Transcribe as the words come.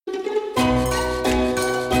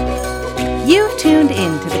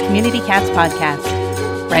Community Cats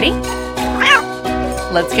podcast. Ready?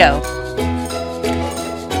 Let's go.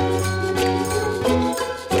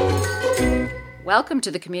 Welcome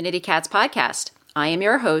to the Community Cats podcast. I am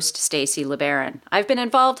your host, Stacy LeBaron. I've been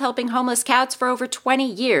involved helping homeless cats for over 20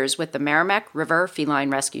 years with the Merrimack River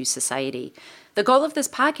Feline Rescue Society. The goal of this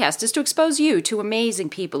podcast is to expose you to amazing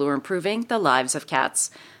people who are improving the lives of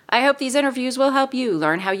cats. I hope these interviews will help you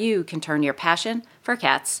learn how you can turn your passion for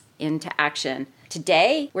cats into action.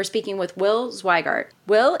 Today, we're speaking with Will Zweigart.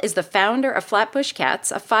 Will is the founder of Flatbush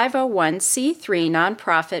Cats, a 501c3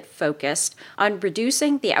 nonprofit focused on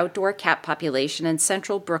reducing the outdoor cat population in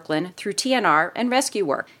central Brooklyn through TNR and rescue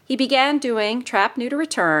work. He began doing Trap, Neuter,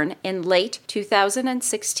 Return in late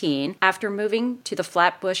 2016 after moving to the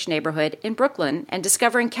Flatbush neighborhood in Brooklyn and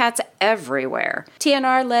discovering cats everywhere.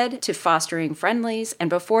 TNR led to fostering friendlies, and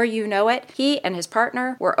before you know it, he and his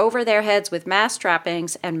partner were over their heads with mass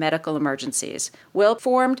trappings and medical emergencies. Will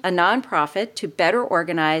formed a nonprofit to better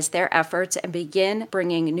organize their efforts and begin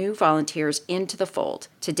bringing new volunteers into the fold.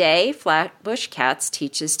 Today, Flatbush Cats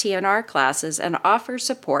teaches TNR classes and offers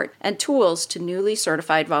support and tools to newly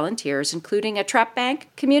certified volunteers, including a trap bank,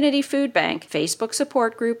 community food bank, Facebook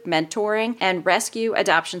support group, mentoring, and rescue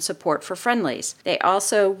adoption support for friendlies. They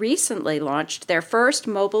also recently launched their first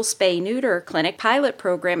mobile spay-neuter clinic pilot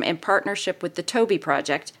program in partnership with the Toby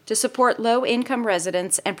Project to support low-income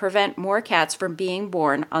residents and prevent more cats from being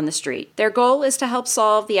born on the street. Their goal is to help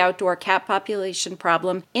solve the outdoor cat population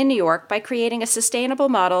problem in New York by creating a sustainable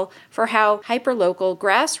model for how hyperlocal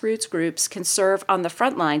grassroots groups can serve on the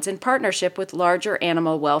front lines in partnership with larger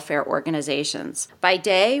animal welfare organizations. By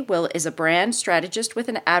day, Will is a brand strategist with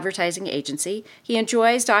an advertising agency. He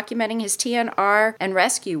enjoys documenting his TNR and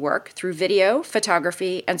rescue work through video,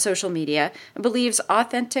 photography, and social media, and believes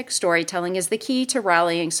authentic storytelling is the key to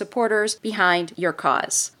rallying supporters behind your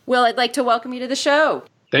cause. Will, I'd like to welcome you to the show.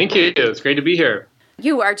 Thank you. It's great to be here.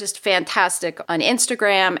 You are just fantastic on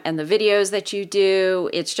Instagram and the videos that you do.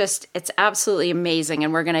 It's absolutely amazing.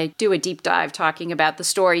 And we're going to do a deep dive talking about the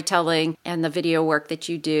storytelling and the video work that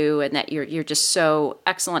you do and that you're just so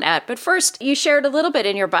excellent at. But first, you shared a little bit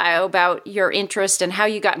in your bio about your interest and how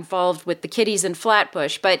you got involved with the kitties in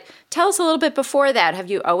Flatbush. But tell us a little bit before that. Have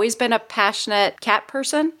you always been a passionate cat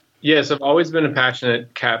person? Yes, I've always been a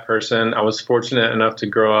passionate cat person. I was fortunate enough to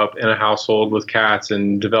grow up in a household with cats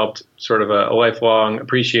and developed sort of a lifelong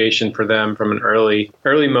appreciation for them from an early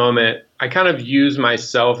moment. I kind of use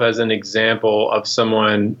myself as an example of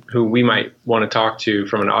someone who we might want to talk to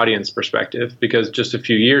from an audience perspective, because just a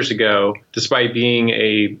few years ago, despite being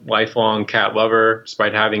a lifelong cat lover,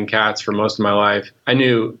 despite having cats for most of my life, I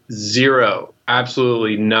knew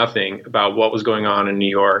absolutely nothing about what was going on in New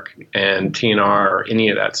York and TNR or any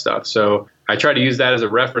of that stuff. So I try to use that as a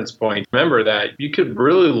reference point. Remember that you could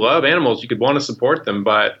really love animals, you could want to support them,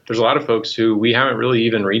 but there's a lot of folks who we haven't really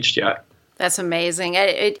even reached yet. That's amazing.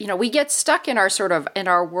 We get stuck in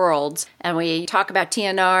our worlds, and we talk about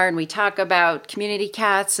TNR, and we talk about community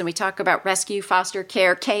cats, and we talk about rescue, foster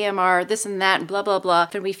care, KMR, this and that, and blah, blah, blah.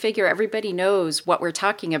 And we figure everybody knows what we're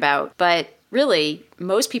talking about. But really,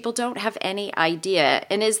 most people don't have any idea.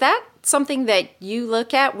 And is that something that you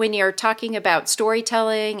look at when you're talking about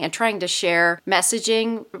storytelling and trying to share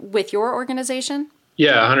messaging with your organization?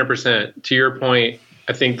 Yeah, 100%. To your point,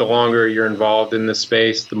 I think the longer you're involved in this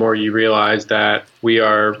space, the more you realize that we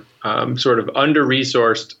are sort of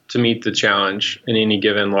under-resourced to meet the challenge in any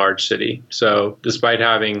given large city. So despite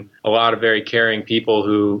having a lot of very caring people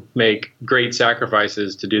who make great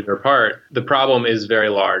sacrifices to do their part, the problem is very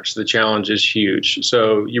large. The challenge is huge.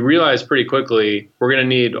 So you realize pretty quickly we're going to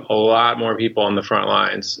need a lot more people on the front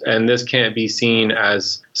lines. And this can't be seen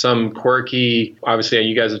as some quirky, obviously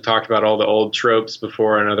you guys have talked about all the old tropes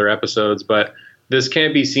before in other episodes, but this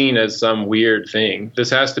can't be seen as some weird thing. This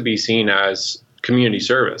has to be seen as community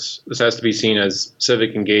service. This has to be seen as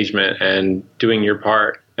civic engagement and doing your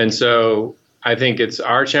part. And so I think it's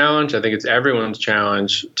our challenge. I think it's everyone's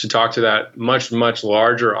challenge to talk to that much, much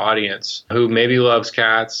larger audience who maybe loves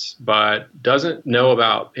cats, but doesn't know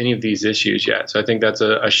about any of these issues yet. So I think that's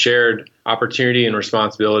a shared opportunity and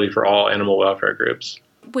responsibility for all animal welfare groups.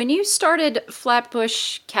 When you started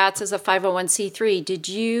Flatbush Cats as a 501c3, did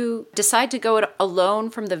you decide to go it alone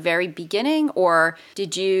from the very beginning, or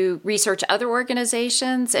did you research other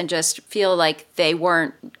organizations and just feel like they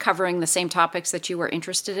weren't covering the same topics that you were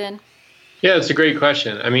interested in? Yeah, it's a great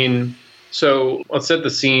question. I mean, so let's set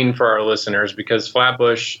the scene for our listeners, because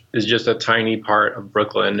Flatbush is just a tiny part of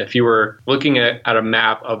Brooklyn. If you were looking at a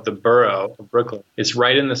map of the borough of Brooklyn, it's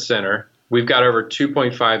right in the center. We've got over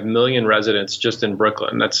 2.5 million residents just in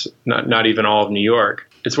Brooklyn. That's not even all of New York.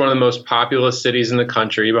 It's one of the most populous cities in the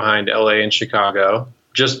country behind LA and Chicago.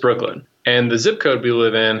 just Brooklyn. And the zip code we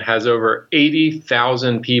live in has over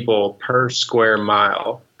 80,000 people per square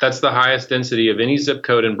mile. That's the highest density of any zip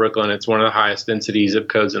code in Brooklyn. It's one of the highest density zip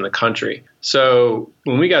codes in the country. So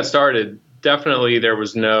when we got started, definitely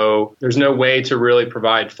there's no way to really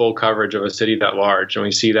provide full coverage of a city that large. And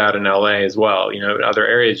we see that in LA as well. In other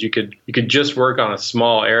areas, you could just work on a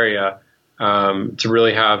small area to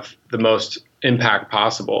really have the most impact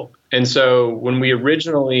possible. And so when we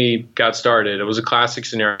originally got started, it was a classic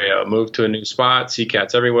scenario: move to a new spot, see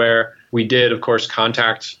cats everywhere. We did, of course,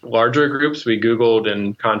 contact larger groups. We Googled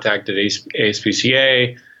and contacted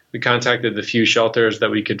ASPCA. We contacted the few shelters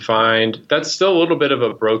that we could find. That's still a little bit of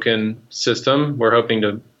a broken system. We're hoping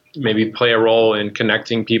to maybe play a role in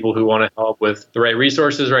connecting people who want to help with the right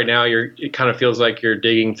resources. Right now, it kind of feels like you're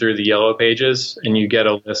digging through the yellow pages and you get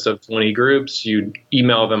a list of 20 groups. You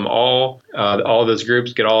email them all those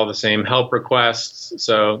groups get all the same help requests.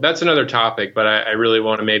 So that's another topic, but I really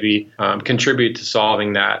want to maybe contribute to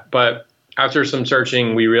solving that. But after some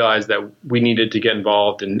searching, we realized that we needed to get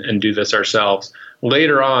involved and do this ourselves.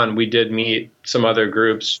 Later on, we did meet some other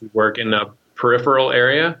groups who work in a peripheral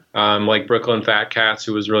area, like Brooklyn Fat Cats,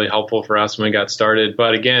 who was really helpful for us when we got started.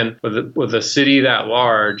 But again, with a city that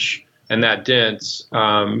large and that dense,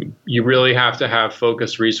 you really have to have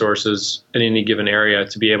focused resources in any given area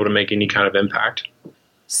to be able to make any kind of impact.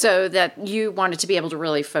 So that you wanted to be able to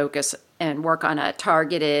really focus and work on a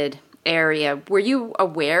targeted area. Were you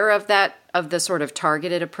aware of the sort of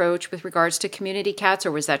targeted approach with regards to community cats,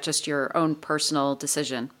 or was that just your own personal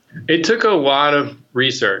decision? It took a lot of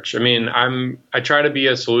research. I mean, I try to be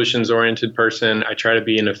a solutions-oriented person. I try to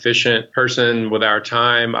be an efficient person with our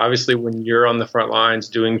time. Obviously, when you're on the front lines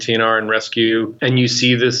doing TNR and rescue and you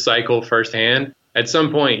see this cycle firsthand, at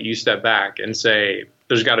some point you step back and say,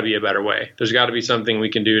 there's got to be a better way. There's got to be something we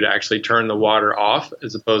can do to actually turn the water off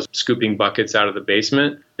as opposed to scooping buckets out of the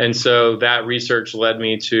basement. And so that research led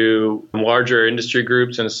me to larger industry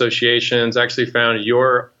groups and associations. I actually found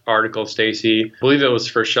your article, Stacy. I believe it was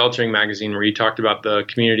for Sheltering Magazine, where you talked about the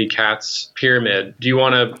community cats pyramid. Do you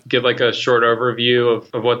want to give like a short overview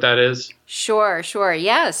of what that is? Sure.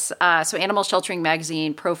 Yes. So Animal Sheltering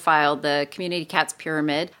Magazine profiled the community cats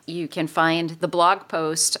pyramid. You can find the blog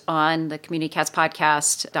post on the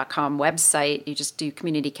communitycatspodcast.com website. You just do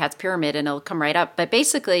community cats pyramid and it'll come right up. But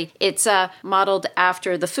basically, it's modeled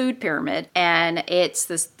after the food pyramid, and it's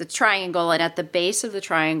the triangle, and at the base of the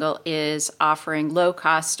triangle is offering low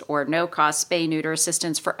cost or no cost spay neuter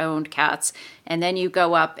assistance for owned cats. And then you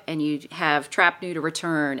go up and you have trap, neuter,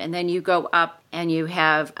 return. And then you go up and you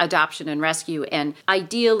have adoption and rescue. And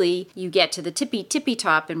ideally, you get to the tippy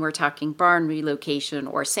top, and we're talking barn relocation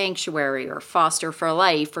or sanctuary or foster for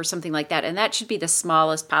life or something like that. And that should be the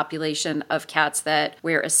smallest population of cats that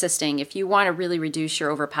we're assisting. If you want to really reduce your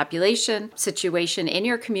overpopulation situation in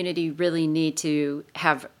your community, you really need to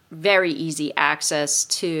have very easy access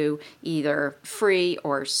to either free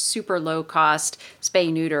or super low cost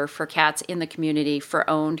spay neuter for cats in the community for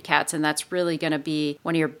owned cats. And that's really going to be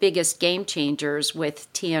one of your biggest game changers,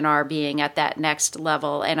 with TNR being at that next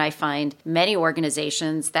level. And I find many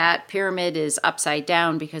organizations that pyramid is upside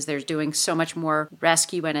down because they're doing so much more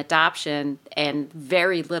rescue and adoption and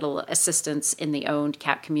very little assistance in the owned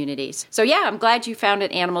cat communities. So yeah, I'm glad you found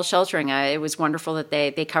it, Animal Sheltering. It was wonderful that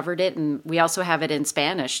they covered it. And we also have it in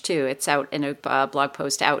Spanish too. It's out in a blog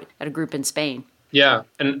post out at a group in Spain. Yeah,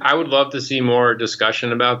 and I would love to see more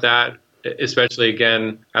discussion about that, especially,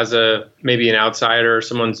 again, as maybe an outsider,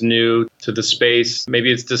 someone's new to the space.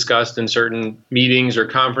 Maybe it's discussed in certain meetings or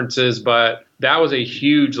conferences, but that was a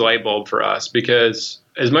huge light bulb for us, because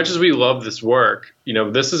as much as we love this work,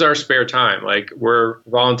 this is our spare time. Like, we're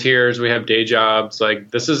volunteers, we have day jobs.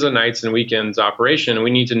 Like, this is a nights and weekends operation, and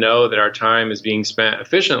we need to know that our time is being spent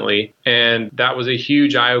efficiently. And that was a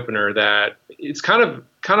huge eye opener that it's kind of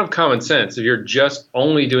common sense. If you're just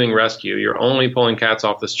only doing rescue, you're only pulling cats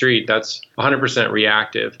off the street, that's 100%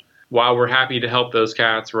 reactive. While we're happy to help those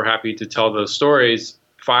cats, we're happy to tell those stories,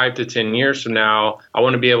 5 to 10 years from now, I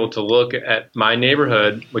want to be able to look at my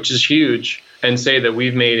neighborhood, which is huge, and say that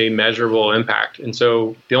we've made a measurable impact. And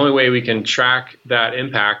so the only way we can track that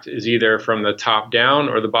impact is either from the top down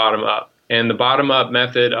or the bottom up. And the bottom-up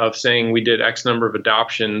method of saying we did X number of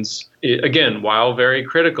adoptions, again, while very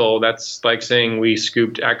critical, that's like saying we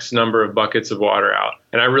scooped X number of buckets of water out.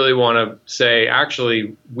 And I really want to say,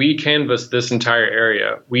 actually, we canvassed this entire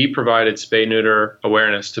area. We provided spay-neuter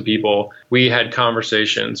awareness to people. We had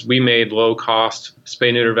conversations. We made low-cost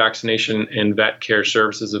spay-neuter vaccination and vet care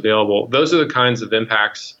services available. Those are the kinds of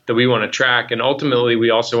impacts that we want to track. And ultimately, we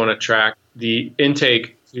also want to track the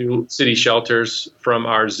intake to city shelters from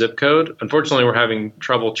our zip code. Unfortunately, we're having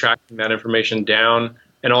trouble tracking that information down.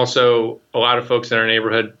 And also, a lot of folks in our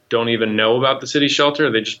neighborhood don't even know about the city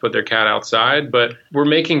shelter. They just put their cat outside. But we're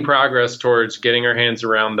making progress towards getting our hands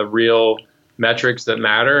around the real metrics that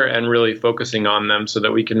matter and really focusing on them so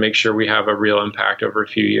that we can make sure we have a real impact over a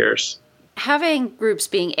few years. Having groups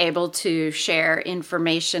being able to share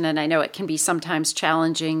information, and I know it can be sometimes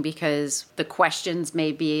challenging because the questions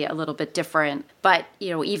may be a little bit different, but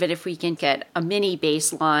even if we can get a mini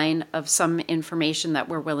baseline of some information that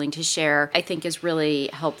we're willing to share, I think is really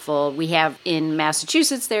helpful. We have in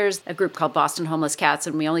Massachusetts, there's a group called Boston Homeless Cats,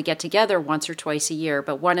 and we only get together once or twice a year,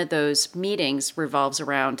 but one of those meetings revolves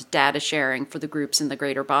around data sharing for the groups in the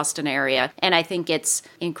greater Boston area, and I think it's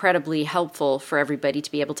incredibly helpful for everybody to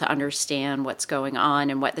be able to understand what's going on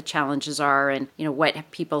and what the challenges are and,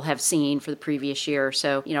 what people have seen for the previous year.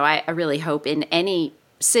 So, I really hope in any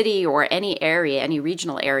city or any area, any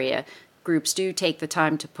regional area, groups do take the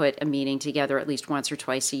time to put a meeting together at least once or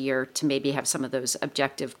twice a year to maybe have some of those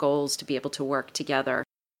objective goals to be able to work together.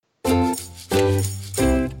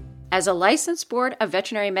 As a licensed Board of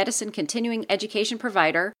Veterinary Medicine continuing education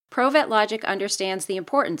provider, ProVetLogic understands the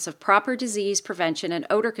importance of proper disease prevention and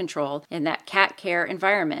odor control in that cat care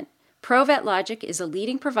environment. ProVetLogic is a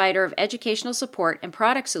leading provider of educational support and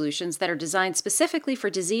product solutions that are designed specifically for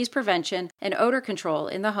disease prevention and odor control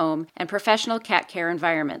in the home and professional cat care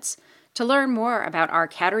environments. To learn more about our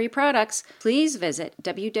cattery products, please visit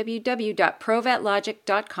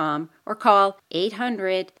www.provetlogic.com or call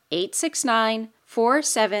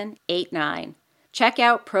 800-869-4789. Check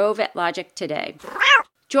out ProVetLogic today.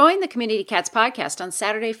 Join the Community Cats podcast on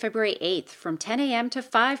Saturday, February 8th from 10 a.m. to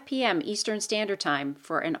 5 p.m. Eastern Standard Time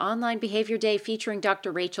for an online behavior day featuring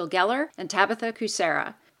Dr. Rachel Geller and Tabitha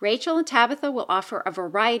Kucera. Rachel and Tabitha will offer a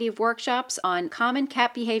variety of workshops on common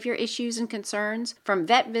cat behavior issues and concerns, from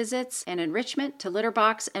vet visits and enrichment to litter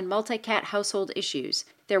box and multi-cat household issues.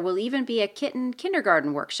 There will even be a kitten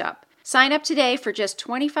kindergarten workshop. Sign up today for just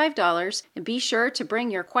 $25 and be sure to bring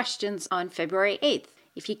your questions on February 8th.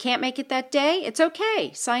 If you can't make it that day, it's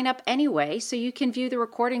okay. Sign up anyway so you can view the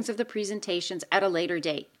recordings of the presentations at a later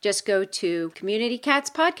date. Just go to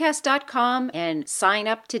communitycatspodcast.com and sign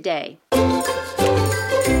up today.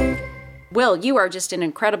 Will, you are just an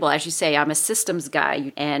incredible, as you say, I'm a systems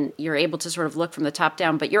guy, and you're able to sort of look from the top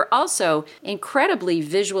down, but you're also incredibly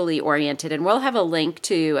visually oriented, and we'll have a link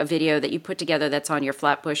to a video that you put together that's on your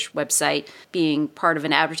Flatbush website, being part of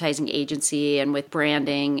an advertising agency and with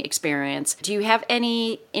branding experience. Do you have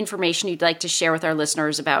any information you'd like to share with our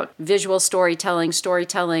listeners about visual storytelling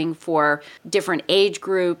for different age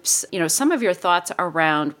groups? Some of your thoughts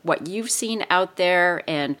around what you've seen out there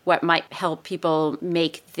and what might help people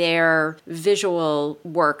make their visual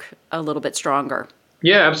work a little bit stronger.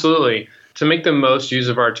 Yeah, absolutely. To make the most use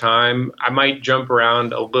of our time, I might jump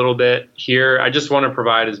around a little bit here. I just want to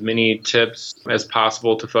provide as many tips as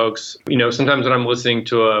possible to folks. Sometimes when I'm listening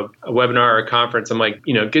to a webinar or a conference, I'm like,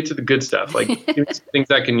 get to the good stuff, like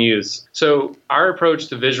things I can use. So our approach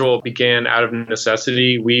to visual began out of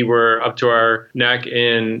necessity. We were up to our neck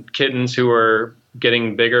in kittens who were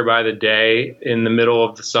getting bigger by the day in the middle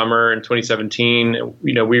of the summer in 2017.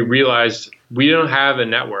 We realized we don't have a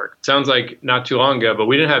network. Sounds like not too long ago, but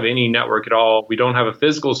we didn't have any network at all. We don't have a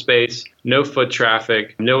physical space, no foot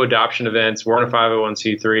traffic, no adoption events. We're on a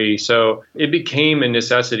 501c3. So it became a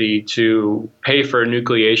necessity to pay for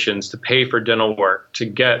enucleations, to pay for dental work, to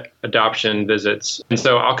get adoption visits. And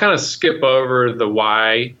so I'll kind of skip over the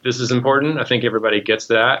why this is important. I think everybody gets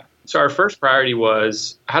that. So our first priority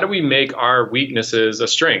was, how do we make our weaknesses a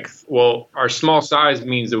strength? Well, our small size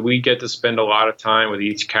means that we get to spend a lot of time with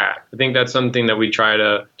each cat. I think that's something that we try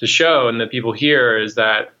to show and that people hear is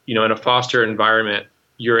that, in a foster environment,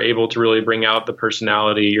 you're able to really bring out the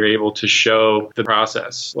personality. You're able to show the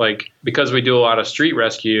process. Because we do a lot of street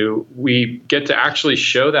rescue, we get to actually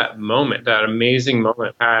show that moment, that amazing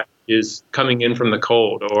moment cat is coming in from the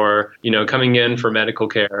cold or, coming in for medical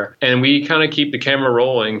care. And we kind of keep the camera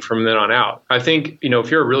rolling from then on out. I think,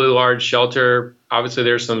 if you're a really large shelter, obviously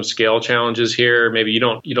there's some scale challenges here. Maybe you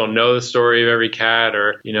don't know the story of every cat,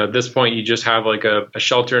 or, at this point you just have like a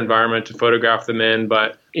shelter environment to photograph them in.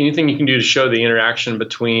 But anything you can do to show the interaction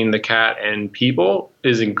between the cat and people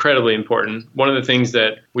is incredibly important. One of the things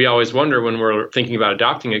that we always wonder when we're thinking about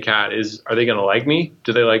adopting a cat is, are they going to like me?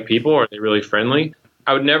 Do they like people? Are they really friendly?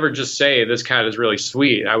 I would never just say this cat is really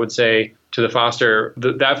sweet. I would say to the foster,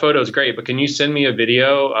 that photo is great, but can you send me a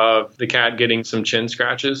video of the cat getting some chin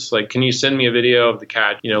scratches? Can you send me a video of the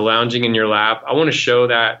cat, lounging in your lap? I want to show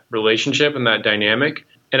that relationship and that dynamic.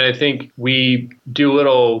 And I think we do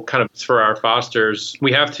little kind of for our fosters.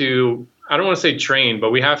 We have to I don't want to say train, but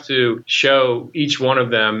we have to show each one of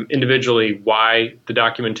them individually why the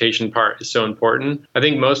documentation part is so important. I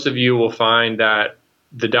think most of you will find that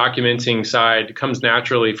the documenting side comes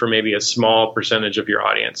naturally for maybe a small percentage of your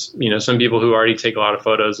audience. Some people who already take a lot of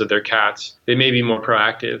photos of their cats, they may be more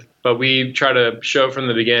proactive. But we try to show from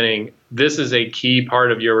the beginning, this is a key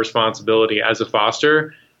part of your responsibility as a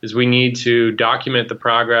foster, is we need to document the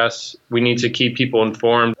progress. We need to keep people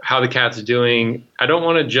informed how the cat's doing. I don't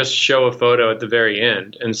want to just show a photo at the very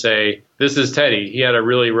end and say, this is Teddy. He had a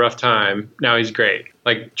really rough time. Now he's great.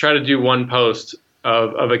 Like, try to do one post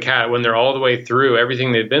of a cat when they're all the way through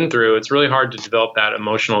everything they've been through. It's really hard to develop that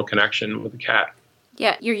emotional connection with the cat.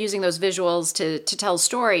 Yeah, you're using those visuals to tell a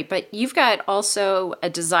story, but you've got also a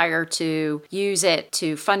desire to use it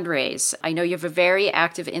to fundraise. I know you have a very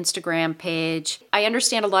active Instagram page. I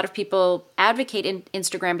understand a lot of people advocate in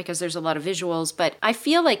Instagram because there's a lot of visuals, but I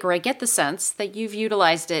feel like, or I get the sense that you've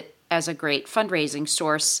utilized it as a great fundraising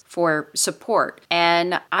source for support.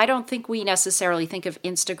 And I don't think we necessarily think of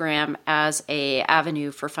Instagram as an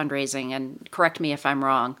avenue for fundraising, and correct me if I'm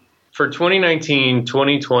wrong. For 2019,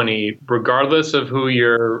 2020, regardless of who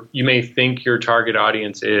you may think your target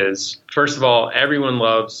audience is, first of all, everyone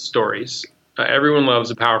loves stories. Everyone loves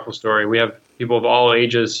a powerful story. We have people of all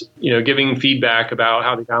ages, giving feedback about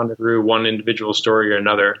how they found through one individual story or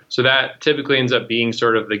another. So that typically ends up being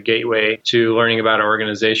sort of the gateway to learning about our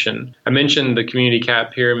organization. I mentioned the community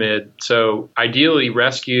cat pyramid. So ideally,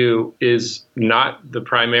 rescue is not the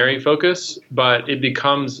primary focus, but it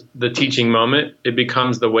becomes the teaching moment. It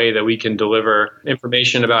becomes the way that we can deliver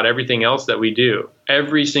information about everything else that we do.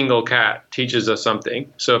 Every single cat teaches us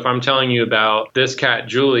something. So if I'm telling you about this cat,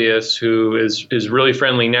 Julius, who is really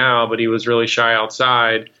friendly now, but he was really shy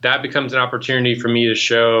outside, that becomes an opportunity for me to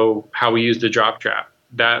show how we used a drop trap.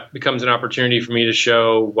 That becomes an opportunity for me to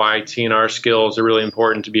show why TNR skills are really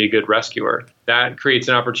important to be a good rescuer. That creates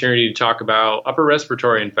an opportunity to talk about upper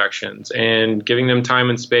respiratory infections and giving them time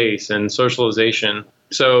and space and socialization.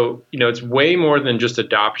 So, it's way more than just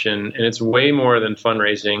adoption, and it's way more than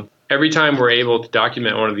fundraising. Every time we're able to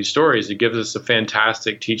document one of these stories, it gives us a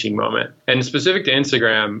fantastic teaching moment. And specific to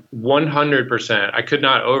Instagram, 100%, I could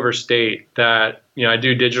not overstate that, I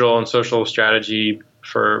do digital and social strategy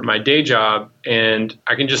for my day job. And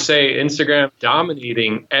I can just say Instagram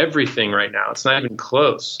dominating everything right now. It's not even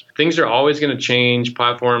close. Things are always going to change.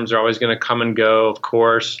 Platforms are always going to come and go, of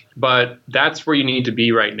course. But that's where you need to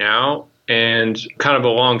be right now. And kind of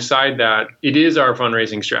alongside that, it is our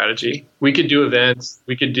fundraising strategy. We could do events,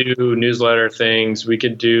 we could do newsletter things, we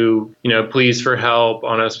could do, pleas for help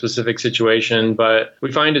on a specific situation, but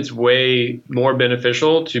we find it's way more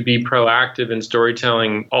beneficial to be proactive in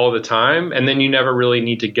storytelling all the time. And then you never really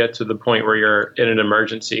need to get to the point where you're in an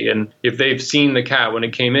emergency. And if they've seen the cat when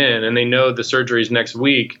it came in and they know the surgery is next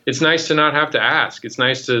week, it's nice to not have to ask. It's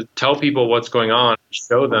nice to tell people what's going on,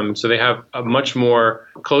 show them so they have a much more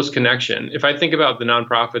close connection. If I think about the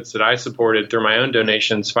nonprofits that I supported through my own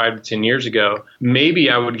donations 5 to 10 years ago, maybe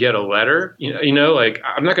I would get a letter, like,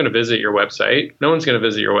 I'm not going to visit your website. No one's going to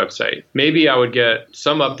visit your website. Maybe I would get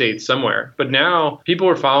some updates somewhere. But now people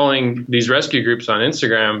are following these rescue groups on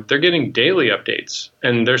Instagram. They're getting daily updates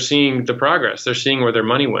and they're seeing the progress. They're seeing where their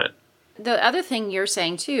money went. The other thing you're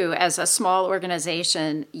saying, too, as a small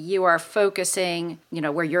organization, you are focusing,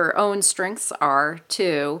 where your own strengths are,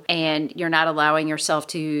 too, and you're not allowing yourself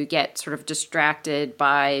to get sort of distracted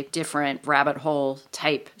by different rabbit hole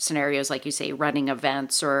type scenarios, like you say, running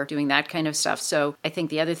events or doing that kind of stuff. So I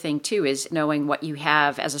think the other thing, too, is knowing what you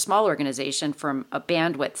have as a small organization from a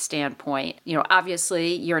bandwidth standpoint.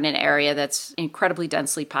 Obviously, you're in an area that's incredibly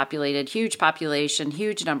densely populated, huge population,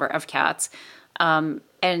 huge number of cats.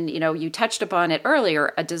 And, you touched upon it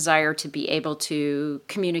earlier, a desire to be able to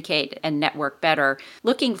communicate and network better.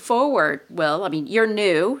 Looking forward, Will, you're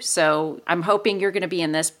new, so I'm hoping you're going to be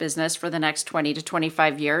in this business for the next 20 to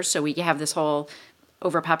 25 years, so we have this whole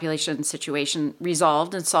overpopulation situation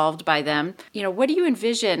resolved and solved by them. What do you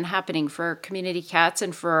envision happening for community cats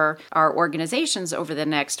and for our organizations over the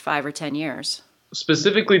next 5 or 10 years?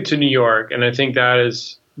 Specifically to New York, and I think that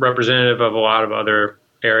is representative of a lot of other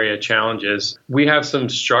area challenges. We have some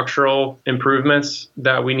structural improvements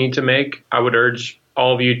that we need to make. I would urge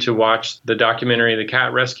all of you to watch the documentary, The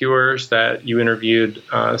Cat Rescuers, that you interviewed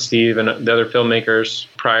Steve and the other filmmakers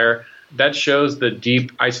prior. That shows the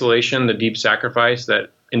deep isolation, the deep sacrifice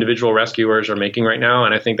that individual rescuers are making right now.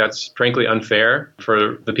 And I think that's frankly unfair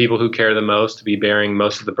for the people who care the most to be bearing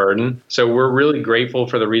most of the burden. So we're really grateful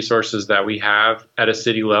for the resources that we have at a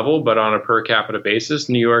city level, but on a per capita basis,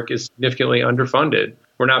 New York is significantly underfunded.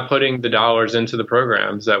 we're not putting the dollars into the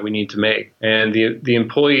programs that we need to make. And the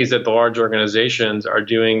employees at the large organizations are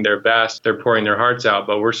doing their best. They're pouring their hearts out,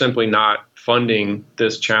 but we're simply not funding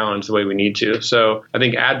this challenge the way we need to. So I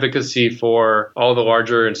think advocacy for all the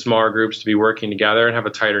larger and smaller groups to be working together and have a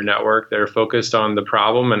tighter network that are focused on the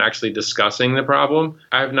problem and actually discussing the problem.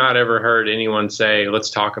 I have not ever heard anyone say, let's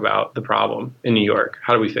talk about the problem in New York.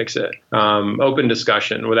 How do we fix it? Open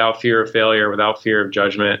discussion without fear of failure, without fear of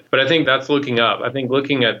judgment. But I think that's looking up. I think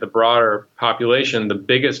looking at the broader population, the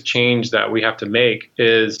biggest change that we have to make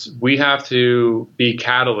is we have to be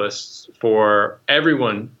catalysts for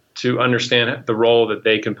everyone to understand the role that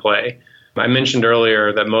they can play. I mentioned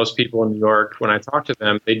earlier that most people in New York, when I talk to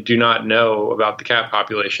them, they do not know about the cat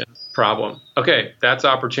population problem. Okay, that's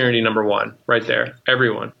opportunity number one right there,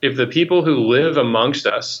 everyone. If the people who live amongst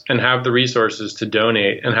us and have the resources to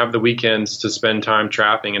donate and have the weekends to spend time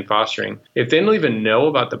trapping and fostering, if they don't even know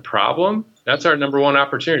about the problem, that's our number one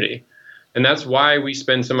opportunity. And that's why we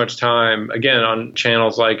spend so much time, again, on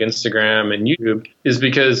channels like Instagram and YouTube, is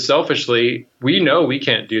because selfishly, we know we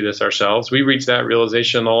can't do this ourselves. We reached that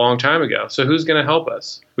realization a long time ago. So who's going to help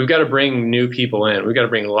us? We've got to bring new people in. We've got to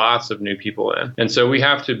bring lots of new people in. And so we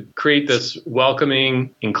have to create this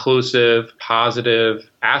welcoming, inclusive, positive,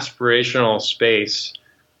 aspirational space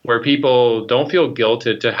where people don't feel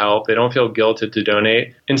guilted to help. They don't feel guilted to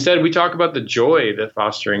donate. Instead, we talk about the joy that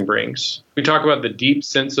fostering brings. We talk about the deep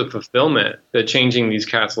sense of fulfillment that changing these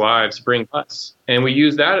cats' lives bring us. And we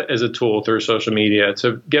use that as a tool through social media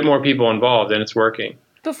to get more people involved, and it's working.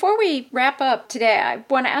 Before we wrap up today, I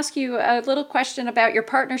want to ask you a little question about your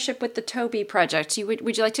partnership with the Toby Project.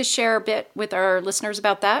 Would you like to share a bit with our listeners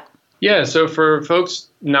about that? Yeah, so for folks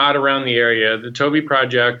not around the area, the Toby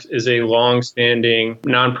Project is a long-standing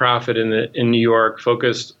nonprofit in New York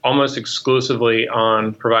focused almost exclusively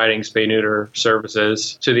on providing spay-neuter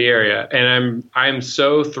services to the area. And I'm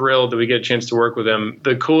so thrilled that we get a chance to work with them.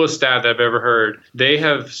 The coolest stat that I've ever heard, they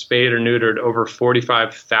have spayed or neutered over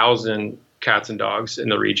 45,000 cats and dogs in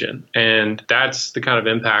the region. And that's the kind of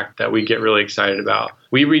impact that we get really excited about.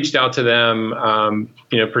 We reached out to them,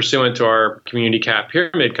 pursuant to our community cat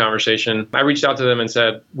pyramid conversation. I reached out to them and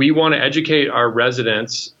said, we want to educate our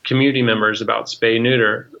residents, community members about spay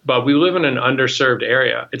neuter, but we live in an underserved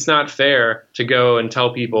area. It's not fair to go and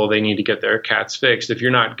tell people they need to get their cats fixed if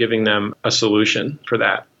you're not giving them a solution for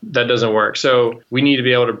that. That doesn't work. So we need to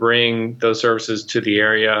be able to bring those services to the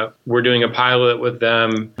area. We're doing a pilot with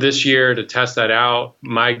them this year to test that out.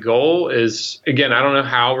 My goal is, again, I don't know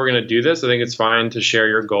how we're going to do this. I think it's fine to share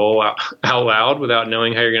your goal out loud without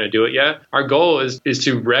knowing how you're going to do it yet. Our goal is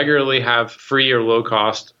to regularly have free or low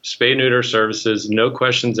cost spay neuter services, no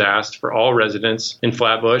questions asked, for all residents in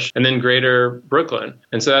Flatbush and then greater Brooklyn.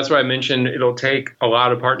 And so that's why I mentioned it'll take a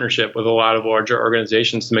lot of partnership with a lot of larger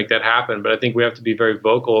organizations to make that happen. But I think we have to be very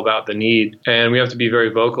vocal about the need, and we have to be very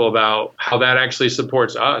vocal about how that actually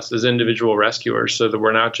supports us as individual rescuers so that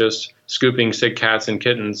we're not just scooping sick cats and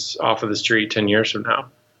kittens off of the street 10 years from now.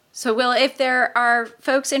 So, Will, if there are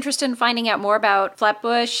folks interested in finding out more about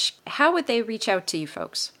Flatbush, how would they reach out to you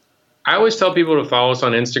folks? I always tell people to follow us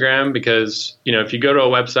on Instagram because, if you go to a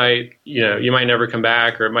website, you might never come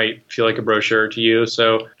back or it might feel like a brochure to you.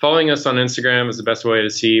 So following us on Instagram is the best way to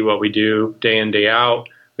see what we do day in, day out.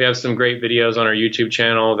 We have some great videos on our YouTube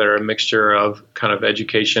channel that are a mixture of kind of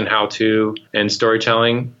education, how-to, and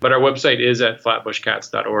storytelling. But our website is at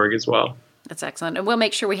flatbushcats.org as well. That's excellent. And we'll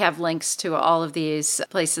make sure we have links to all of these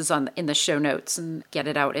places in the show notes and get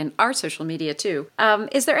it out in our social media too.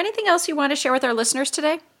 Is there anything else you want to share with our listeners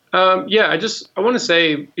today? I want to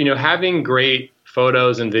say, having great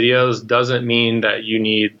photos and videos doesn't mean that you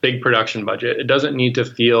need big production budget. It doesn't need to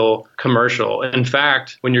feel commercial. In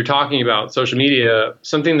fact, when you're talking about social media,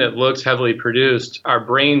 something that looks heavily produced, our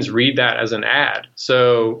brains read that as an ad.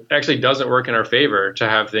 So it actually doesn't work in our favor to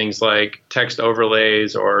have things like text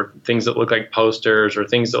overlays or things that look like posters or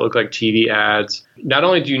things that look like TV ads. Not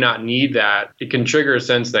only do you not need that, it can trigger a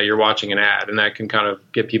sense that you're watching an ad, and that can kind of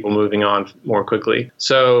get people moving on more quickly.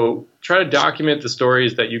 So try to document the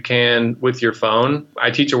stories that you can with your phone. I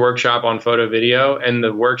teach a workshop on photo video, and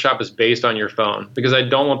the workshop is based on your phone because I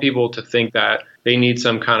don't want people to think that they need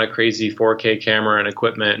some kind of crazy 4K camera and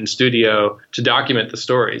equipment and studio to document the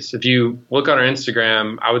stories. If you look on our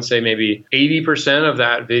Instagram, I would say maybe 80% of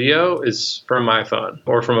that video is from my phone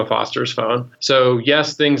or from a foster's phone. So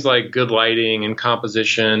yes, things like good lighting and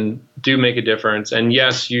composition do make a difference. And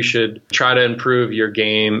yes, you should try to improve your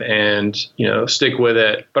game and, stick with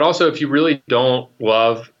it. But also, if you really don't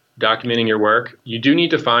love documenting your work, you do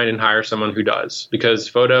need to find and hire someone who does, because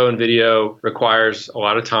photo and video requires a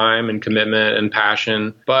lot of time and commitment and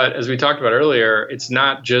passion. But as we talked about earlier, it's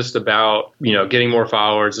not just about, getting more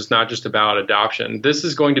followers. It's not just about adoption. This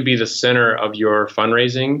is going to be the center of your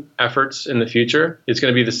fundraising efforts in the future. It's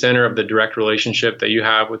going to be the center of the direct relationship that you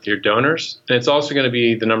have with your donors. And it's also going to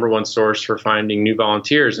be the number one source for finding new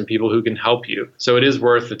volunteers and people who can help you. So it is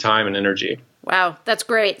worth the time and energy. Wow, that's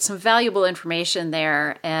great. Some valuable information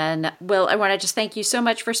there. And Will, I want to just thank you so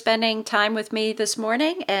much for spending time with me this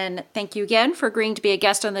morning. And thank you again for agreeing to be a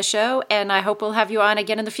guest on the show. And I hope we'll have you on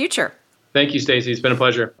again in the future. Thank you, Stacey. It's been a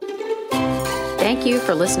pleasure. Thank you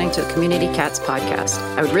for listening to the Community Cats podcast.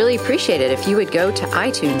 I would really appreciate it if you would go to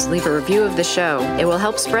iTunes, leave a review of the show. It will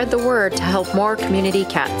help spread the word to help more community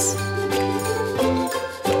cats.